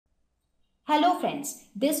Hello friends,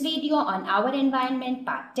 this video on our environment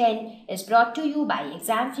part 10 is brought to you by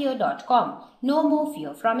examfear.com. No more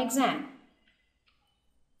fear from exam.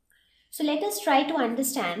 So let us try to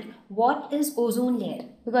understand what is ozone layer,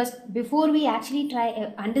 because before we actually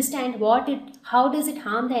understand how does it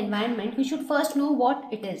harm the environment, we should first know what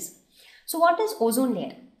it is. So what is ozone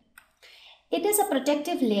layer? It is a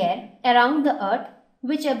protective layer around the earth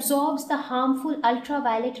which absorbs the harmful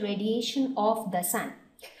ultraviolet radiation of the sun.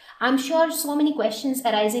 I'm sure so many questions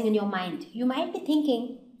arising in your mind. You might be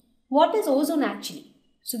thinking, what is ozone actually?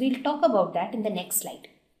 So we'll talk about that in the next slide.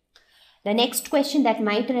 The next question that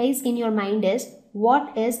might arise in your mind is,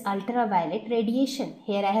 what is ultraviolet radiation?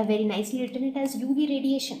 Here I have very nicely written it as UV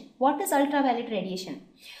radiation. What is ultraviolet radiation?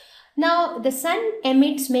 Now the sun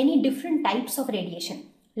emits many different types of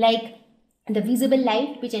radiation, like the visible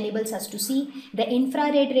light, which enables us to see, the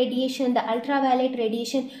infrared radiation, the ultraviolet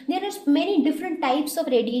radiation. There are many different types of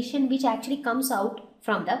radiation which actually comes out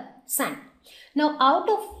from the sun. Now out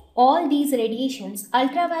of all these radiations,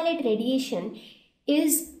 ultraviolet radiation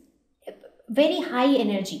is very high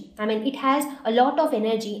energy. It has a lot of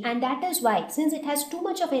energy, and that is why, since it has too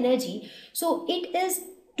much of energy, so it is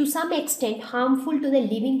to some extent harmful to the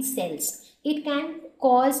living cells. It can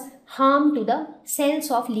cause harm to the cells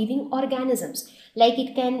of living organisms, like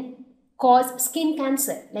it can cause skin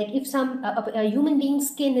cancer. Like if a human being's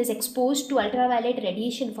skin is exposed to ultraviolet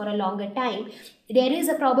radiation for a longer time, there is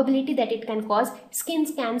a probability that it can cause skin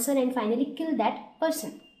cancer and finally kill that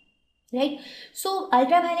person, right? So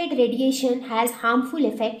ultraviolet radiation has harmful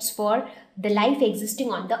effects for the life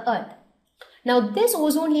existing on the earth. Now this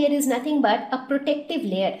ozone layer is nothing but a protective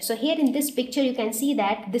layer. So here in this picture you can see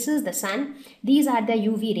that this is the sun, these are the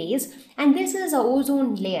UV rays, and this is a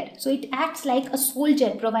ozone layer. So it acts like a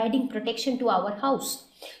soldier providing protection to our house.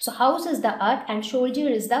 So house is the earth and soldier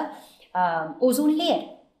is the ozone layer.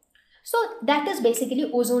 So that is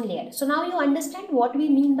basically ozone layer. So now you understand what we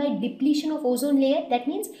mean by depletion of ozone layer. That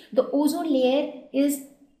means the ozone layer is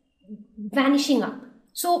vanishing up.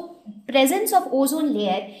 So presence of ozone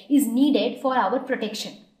layer is needed for our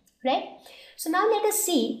protection, right? So now let us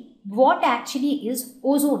see what actually is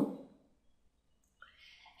ozone.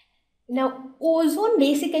 Now ozone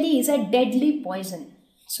basically is a deadly poison.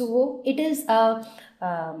 So it is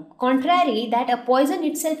contrary that a poison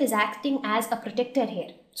itself is acting as a protector here.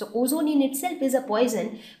 So ozone in itself is a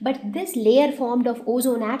poison, but this layer formed of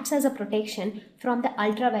ozone acts as a protection from the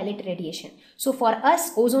ultraviolet radiation. So for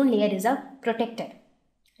us, ozone layer is a protector,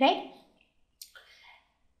 right?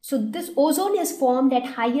 So this ozone is formed at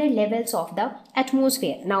higher levels of the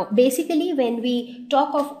atmosphere. Now basically when we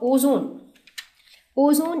talk of ozone,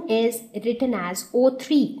 ozone is written as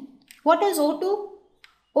O3. What is O2?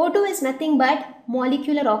 O2 is nothing but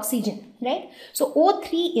molecular oxygen, right? So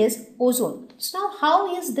O3 is ozone. So now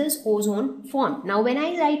how is this ozone formed? Now when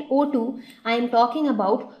I write O2, I am talking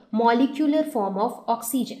about molecular form of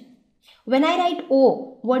oxygen. When I write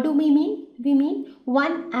O, what do we mean? We mean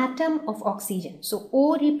one atom of oxygen. So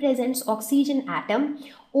O represents oxygen atom,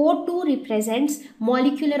 O2 represents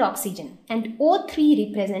molecular oxygen, and O3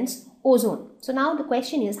 represents ozone. So now the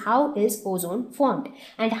question is, how is ozone formed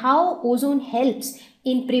and how ozone helps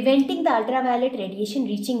in preventing the ultraviolet radiation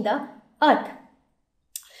reaching the earth?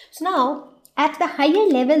 So now at the higher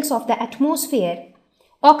levels of the atmosphere,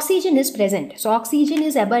 oxygen is present. So oxygen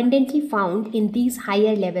is abundantly found in these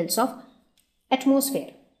higher levels of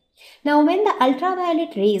atmosphere. Now when the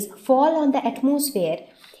ultraviolet rays fall on the atmosphere,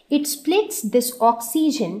 it splits this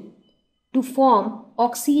oxygen to form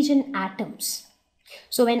oxygen atoms.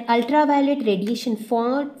 So when ultraviolet radiation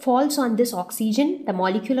falls on this oxygen, the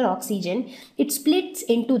molecular oxygen, it splits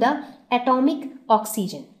into the atomic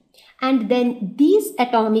oxygen. And then these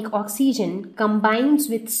atomic oxygen combines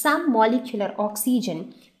with some molecular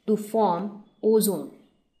oxygen to form ozone.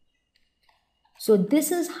 So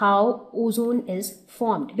this is how ozone is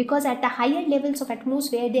formed, because at the higher levels of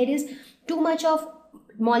atmosphere there is too much of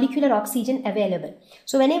molecular oxygen available.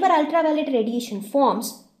 So whenever ultraviolet radiation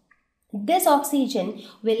forms, this oxygen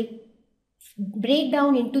will break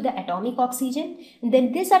down into the atomic oxygen, and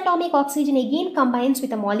then this atomic oxygen again combines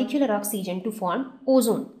with a molecular oxygen to form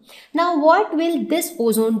ozone. Now what will this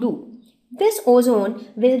ozone do? This ozone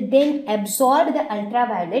will then absorb the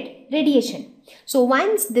ultraviolet radiation. So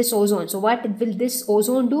once this ozone, so what will this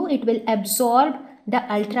ozone do? It will absorb the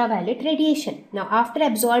ultraviolet radiation. Now after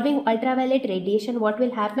absorbing ultraviolet radiation, what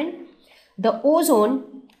will happen? The ozone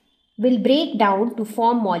will break down to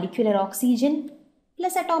form molecular oxygen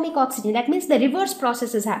plus atomic oxygen. That means the reverse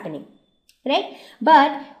process is happening, right?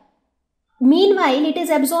 But meanwhile, it is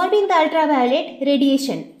absorbing the ultraviolet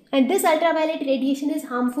radiation. and this ultraviolet radiation is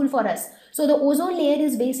harmful for us. So the ozone layer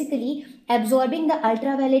is basically absorbing the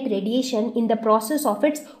ultraviolet radiation in the process of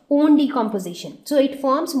its own decomposition. So it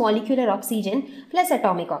forms molecular oxygen plus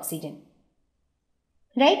atomic oxygen,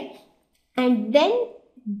 right? And then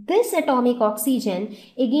this atomic oxygen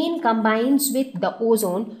again combines with the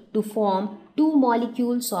ozone to form two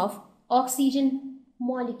molecules of oxygen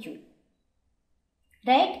molecule,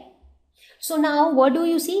 right? So now what do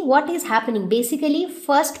you see? What is happening? Basically,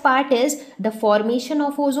 first part is the formation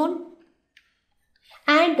of ozone,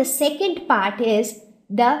 and the second part is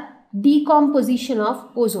the decomposition of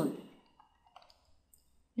ozone,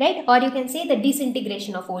 right? Or you can say the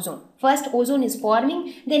disintegration of ozone. First ozone is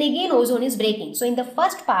forming, then again ozone is breaking. So in the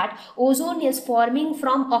first part, ozone is forming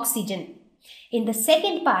from oxygen. In the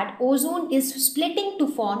second part, ozone is splitting to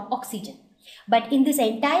form oxygen. But in this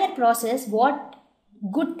entire process, what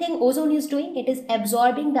good thing ozone is doing? It is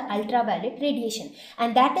absorbing the ultraviolet radiation,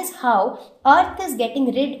 and that is how Earth is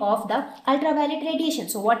getting rid of the ultraviolet radiation.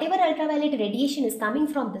 So whatever ultraviolet radiation is coming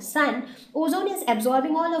from the sun, ozone is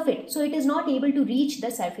absorbing all of it, so it is not able to reach the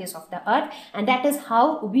surface of the Earth, and that is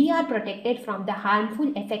how we are protected from the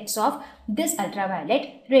harmful effects of this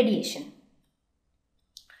ultraviolet radiation.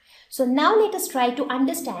 So now let us try to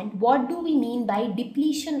understand what do we mean by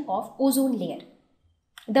depletion of ozone layer.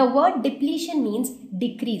 The word depletion means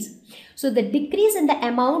decrease. So the decrease in the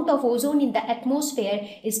amount of ozone in the atmosphere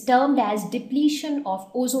is termed as depletion of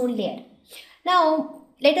ozone layer. Now,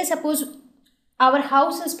 let us suppose our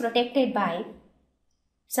house is protected by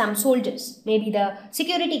some soldiers, maybe the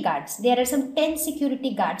security guards. There are some 10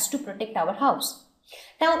 security guards to protect our house.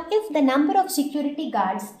 Now, if the number of security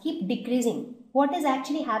guards keep decreasing, what is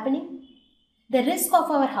actually happening? The risk of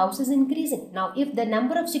our house is increasing. Now, if the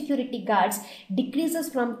number of security guards decreases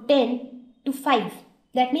from 10 to 5,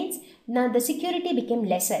 that means now the security became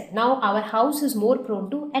lesser. Now, our house is more prone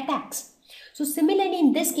to attacks. So, similarly,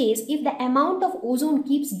 in this case, if the amount of ozone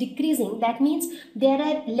keeps decreasing, that means there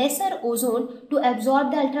are lesser ozone to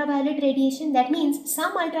absorb the ultraviolet radiation. That means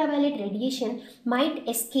some ultraviolet radiation might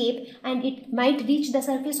escape and it might reach the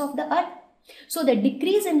surface of the Earth. So the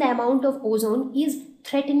decrease in the amount of ozone is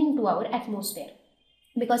threatening to our atmosphere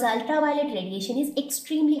because ultraviolet radiation is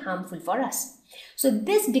extremely harmful for us. So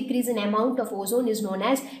this decrease in amount of ozone is known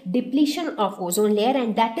as depletion of ozone layer,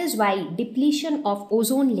 and that is why depletion of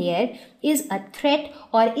ozone layer is a threat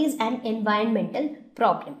or is an environmental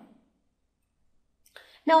problem.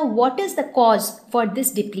 Now, what is the cause for this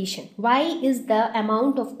depletion? Why is the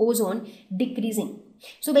amount of ozone decreasing?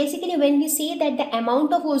 So basically, when we say that the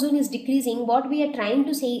amount of ozone is decreasing, what we are trying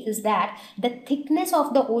to say is that the thickness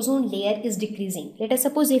of the ozone layer is decreasing. Let us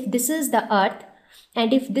suppose if this is the Earth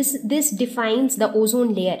and if this defines the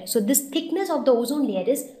ozone layer. So this thickness of the ozone layer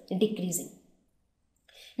is decreasing.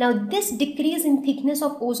 Now this decrease in thickness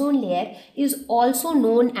of ozone layer is also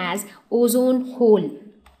known as ozone hole.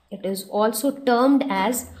 It is also termed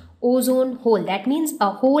as ozone hole. That means a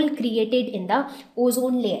hole created in the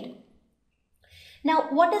ozone layer. Now,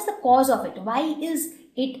 what is the cause of it? Why is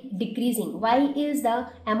it decreasing? Why is the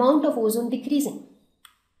amount of ozone decreasing?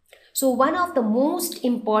 So, one of the most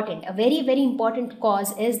important, a very, very important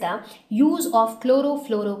cause is the use of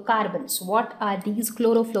chlorofluorocarbons. What are these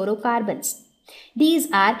chlorofluorocarbons?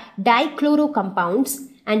 These are dichloro compounds,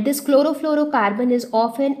 and this chlorofluorocarbon is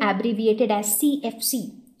often abbreviated as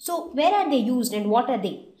CFC. So, where are they used and what are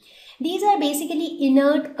they? These are basically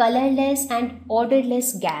inert, colorless and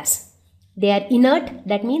odorless gas. They are inert,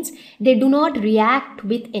 that means they do not react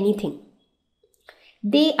with anything.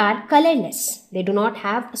 They are colorless, they do not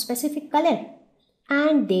have a specific color,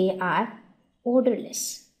 and they are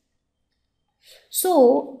odorless.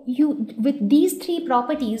 So, with these three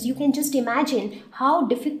properties, you can just imagine how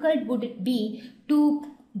difficult would it be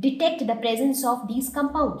to detect the presence of these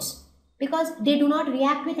compounds, because they do not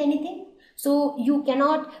react with anything. So, you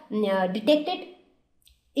cannot detect it.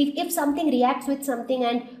 If something reacts with something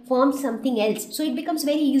and forms something else, so it becomes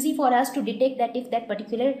very easy for us to detect that if that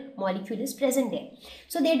particular molecule is present there.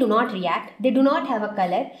 So they do not react, they do not have a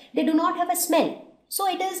color, they do not have a smell. So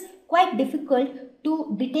it is quite difficult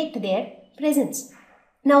to detect their presence.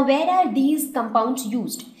 Now, where are these compounds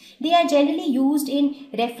used? They are generally used in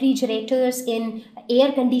refrigerators, in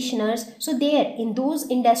air conditioners. So there, in those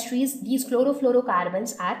industries, these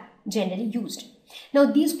chlorofluorocarbons are generally used. Now,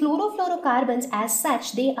 these chlorofluorocarbons as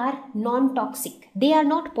such, they are non-toxic. They are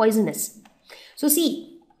not poisonous. So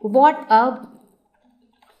see, what a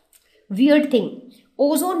weird thing.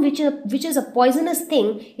 Ozone, which is a poisonous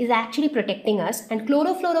thing, is actually protecting us, and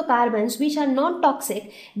chlorofluorocarbons, which are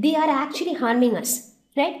non-toxic, they are actually harming us.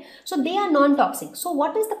 right? So they are non-toxic. So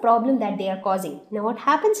what is the problem that they are causing? Now what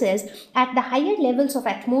happens is, at the higher levels of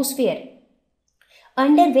atmosphere,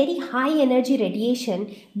 under very high energy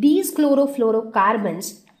radiation, these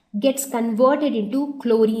chlorofluorocarbons gets converted into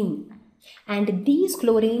chlorine, and these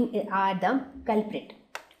chlorine are the culprit.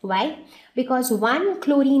 Why? Because one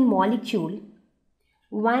chlorine molecule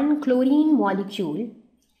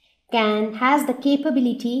has the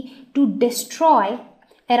capability to destroy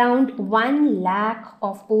around 1 lakh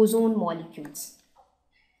of ozone molecules.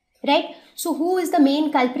 Right? So who is the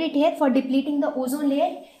main culprit here for depleting the ozone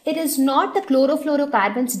layer? It is not the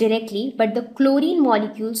chlorofluorocarbons directly, but the chlorine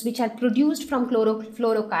molecules which are produced from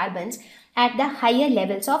chlorofluorocarbons at the higher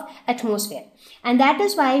levels of atmosphere. And that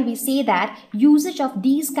is why we say that usage of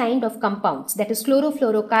these kind of compounds, that is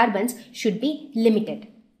chlorofluorocarbons, should be limited.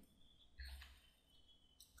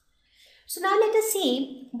 So now let us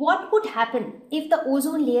see what would happen if the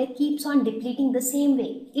ozone layer keeps on depleting the same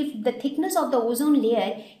way. If the thickness of the ozone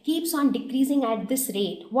layer keeps on decreasing at this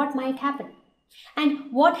rate, what might happen?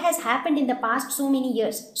 And what has happened in the past so many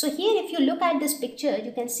years? So here, if you look at this picture,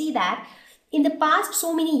 you can see that in the past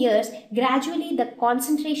so many years, gradually the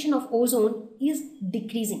concentration of ozone is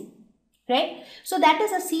decreasing, right? So that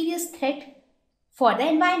is a serious threat for the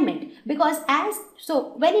environment, because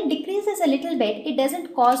when it decreases a little bit, it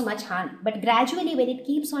doesn't cause much harm, but gradually when it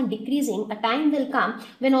keeps on decreasing, a time will come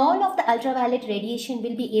when all of the ultraviolet radiation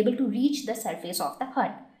will be able to reach the surface of the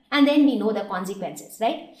earth, and then we know the consequences,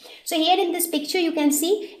 right? So here in this picture you can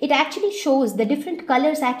see it actually shows the different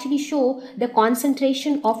colors actually show the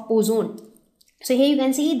concentration of ozone. So here you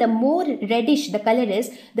can see the more reddish the color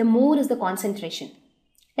is, the more is the concentration.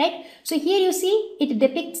 Right? So here you see it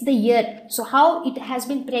depicts the year. So how it has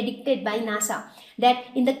been predicted by NASA that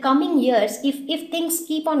in the coming years, if things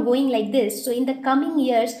keep on going like this, so in the coming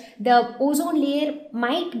years, the ozone layer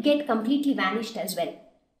might get completely vanished as well.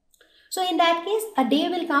 So in that case, a day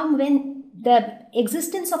will come when the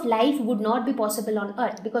existence of life would not be possible on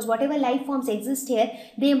Earth, because whatever life forms exist here,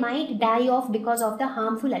 they might die off because of the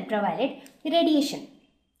harmful ultraviolet radiation.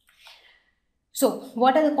 So,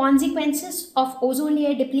 what are the consequences of ozone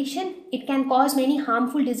layer depletion? It can cause many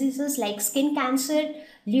harmful diseases like skin cancer,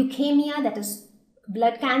 leukemia, that is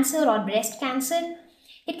blood cancer, or breast cancer.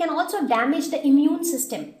 It can also damage the immune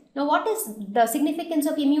system. Now, what is the significance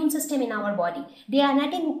of immune system in our body? They are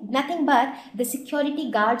nothing but the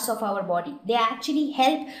security guards of our body. They actually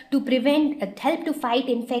help to fight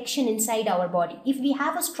infection inside our body. If we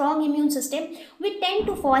have a strong immune system, we tend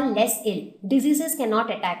to fall less ill. Diseases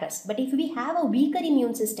cannot attack us. But if we have a weaker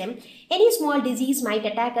immune system, any small disease might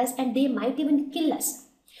attack us and they might even kill us.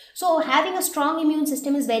 So having a strong immune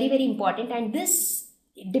system is very, very important, and this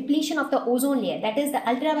depletion of the ozone layer, that is the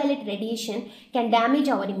ultraviolet radiation, can damage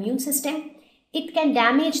our immune system. It can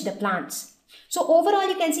damage the plants. So overall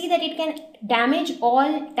you can see that it can damage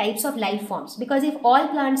all types of life forms, because if all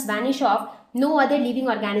plants vanish off, no other living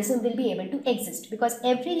organism will be able to exist, because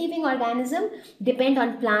every living organism depend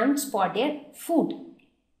on plants for their food.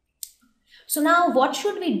 So now what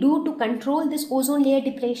should we do to control this ozone layer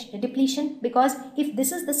depletion? Because if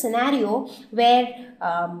this is the scenario where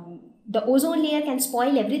the ozone layer can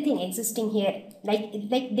spoil everything existing here, like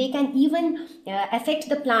they can even affect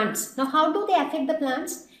the plants. Now how do they affect the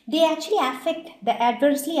plants? They actually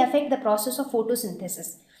adversely affect the process of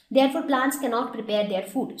photosynthesis. Therefore plants cannot prepare their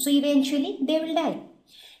food, so eventually they will die.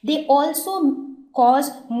 They also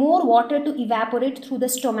cause more water to evaporate through the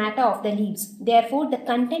stomata of the leaves. Therefore the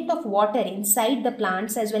content of water inside the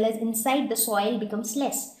plants as well as inside the soil becomes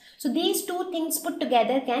less. So these two things put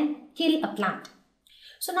together can kill a plant.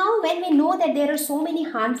 So now when we know that there are so many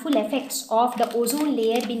harmful effects of the ozone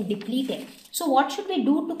layer being depleted, so what should we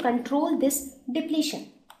do to control this depletion?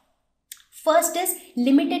 First is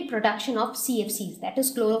limited production of CFCs, that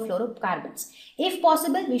is chlorofluorocarbons. If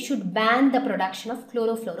possible, we should ban the production of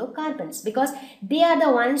chlorofluorocarbons, because they are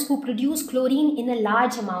the ones who produce chlorine in a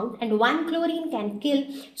large amount, and one chlorine can kill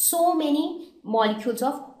so many molecules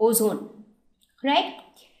of ozone, right?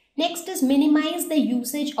 Next is minimize the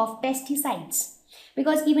usage of pesticides,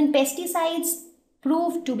 because even pesticides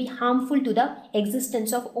prove to be harmful to the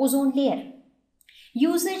existence of ozone layer.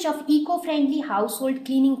 Usage of eco-friendly household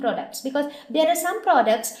cleaning products, because there are some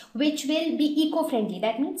products which will be eco-friendly.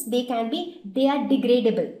 That means they are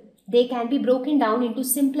degradable. they can be broken down into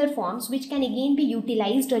simpler forms which can again be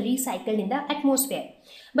utilized or recycled in the atmosphere.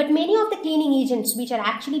 But many of the cleaning agents which are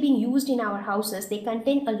actually being used in our houses, they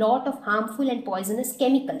contain a lot of harmful and poisonous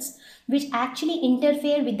chemicals which actually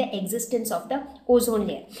interfere with the existence of the ozone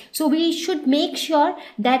layer. So we should make sure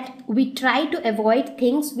that we try to avoid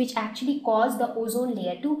things which actually cause the ozone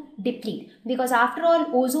layer to deplete, because after all,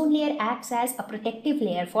 ozone layer acts as a protective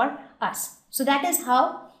layer for us. So that is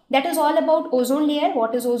all about ozone layer.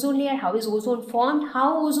 What is ozone layer? How is ozone formed?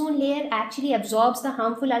 How ozone layer actually absorbs the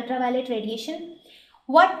harmful ultraviolet radiation?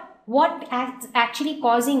 What actually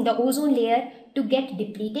causing the ozone layer to get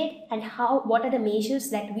depleted, and what are the measures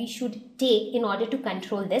that we should take in order to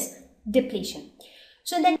control this depletion?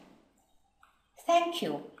 So then, thank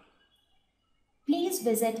you. Please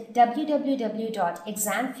visit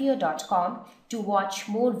www.examfear.com to watch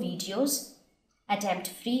more videos, attempt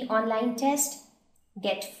free online test,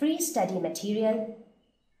 get free study material,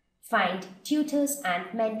 find tutors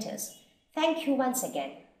and mentors. Thank you once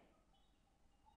again.